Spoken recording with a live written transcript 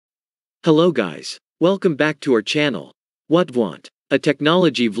Hello guys, welcome back to our channel, Whatvwant, a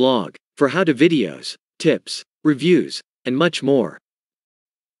technology vlog, for how-to videos, tips, reviews, and much more.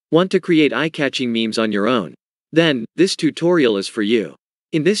 Want to create eye-catching memes on your own? Then, this tutorial is for you.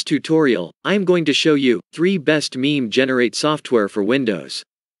 In this tutorial, I am going to show you 3 best meme generate software for Windows.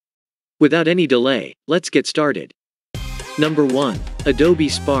 Without any delay, let's get started. Number 1. Adobe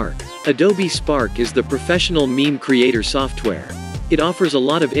Spark. Adobe Spark is the professional meme creator software. It offers a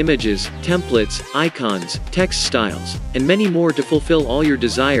lot of images, templates, icons, text styles, and many more to fulfill all your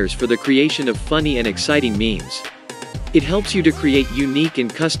desires for the creation of funny and exciting memes. It helps you to create unique and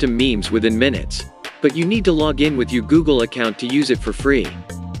custom memes within minutes, but you need to log in with your Google account to use it for free.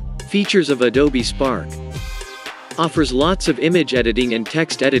 Features of Adobe Spark. Offers lots of image editing and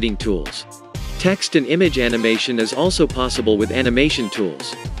text editing tools. Text and image animation is also possible with animation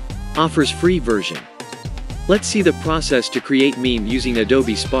tools. Offers free version. Let's see the process to create meme using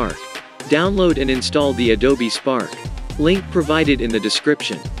Adobe Spark. Download and install the Adobe Spark. Link provided in the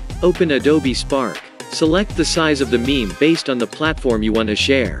description. Open Adobe Spark. Select the size of the meme based on the platform you want to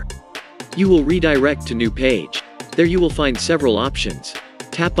share. You will redirect to new page. There you will find several options.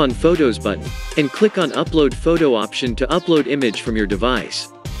 Tap on Photos button, and click on Upload Photo option to upload image from your device.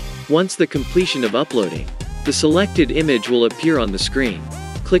 Once the completion of uploading, the selected image will appear on the screen.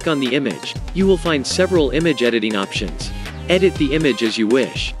 Click on the image. You will find several image editing options. Edit the image as you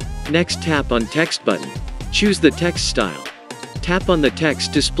wish. Next, tap on Text button. Choose the text style. Tap on the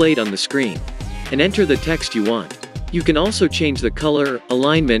text displayed on the screen, and enter the text you want. You can also change the color,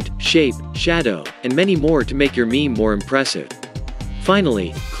 alignment, shape, shadow, and many more to make your meme more impressive.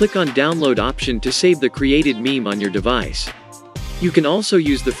 Finally, click on Download option to save the created meme on your device. You can also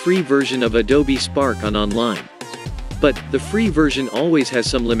use the free version of Adobe Spark on online. But, the free version always has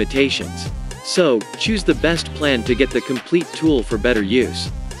some limitations. So, choose the best plan to get the complete tool for better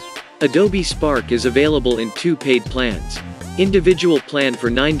use. Adobe Spark is available in 2 paid plans. Individual plan for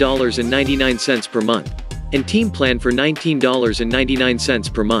 $9.99 per month, and team plan for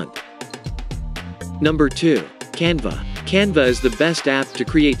 $19.99 per month. Number 2. Canva. Canva is the best app to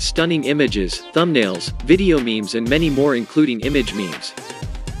create stunning images, thumbnails, video memes and many more including image memes.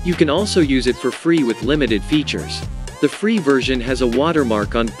 You can also use it for free with limited features. The free version has a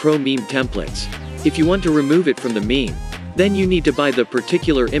watermark on Pro meme templates. If you want to remove it from the meme, then you need to buy the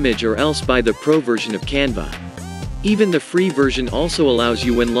particular image or else buy the Pro version of Canva. Even the free version also allows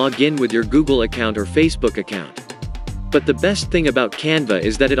you when log in with your Google account or Facebook account. But the best thing about Canva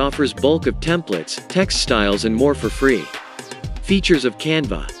is that it offers bulk of templates, text styles and more for free. Features of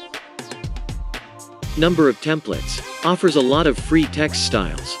Canva. Number of templates. Offers a lot of free text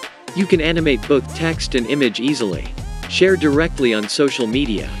styles. You can animate both text and image easily. Share directly on social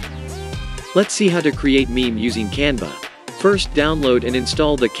media. Let's see how to create meme using Canva. First, download and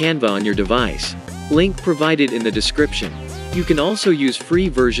install the Canva on your device. Link provided in the description. You can also use free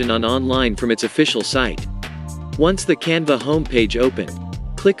version on online from its official site. Once the Canva homepage open,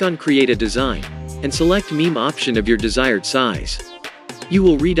 click on Create a Design, and select meme option of your desired size. You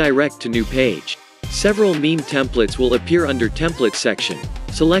will redirect to new page. Several meme templates will appear under Templates section.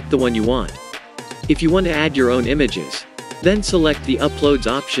 Select the one you want. If you want to add your own images, then select the Uploads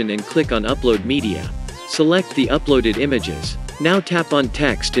option and click on Upload Media. Select the uploaded images. Now tap on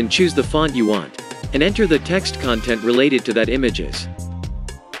Text and choose the font you want, and enter the text content related to that images.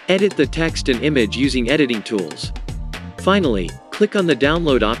 Edit the text and image using editing tools. Finally, click on the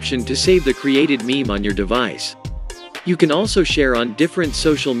Download option to save the created meme on your device. You can also share on different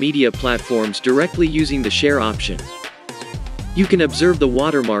social media platforms directly using the Share option. You can observe the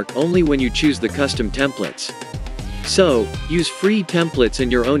watermark only when you choose the custom templates. So, use free templates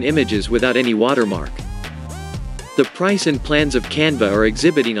and your own images without any watermark. The price and plans of Canva are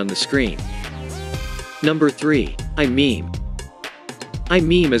exhibiting on the screen. Number 3. iMeme.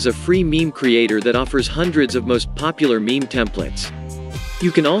 iMeme is a free meme creator that offers hundreds of most popular meme templates.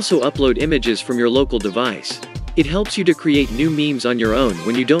 You can also upload images from your local device. It helps you to create new memes on your own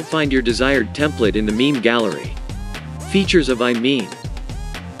when you don't find your desired template in the meme gallery. Features of iMeme.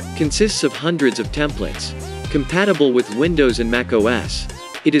 Consists of hundreds of templates. Compatible with Windows and Mac OS.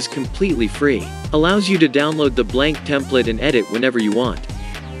 It is completely free. Allows you to download the blank template and edit whenever you want.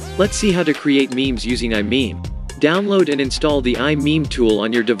 Let's see how to create memes using iMeme. Download and install the iMeme tool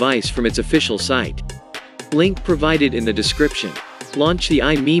on your device from its official site. Link provided in the description. Launch the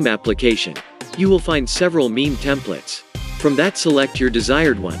iMeme application. You will find several meme templates. From that, select your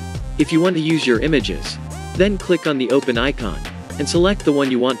desired one. If you want to use your images, then click on the open icon, and select the one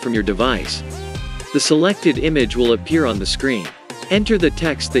you want from your device. The selected image will appear on the screen. Enter the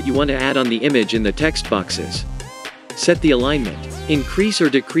text that you want to add on the image in the text boxes. Set the alignment. Increase or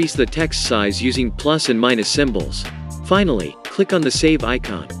decrease the text size using plus and minus symbols. Finally, click on the save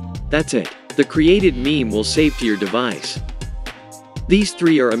icon. That's it. The created meme will save to your device. These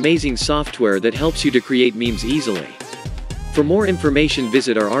 3 are amazing software that helps you to create memes easily. For more information,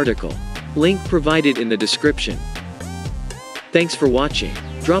 visit our article. Link provided in the description. Thanks for watching.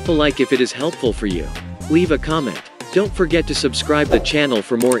 Drop a like if it is helpful for you. Leave a comment. Don't forget to subscribe the channel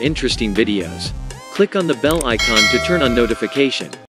for more interesting videos. Click on the bell icon to turn on notification.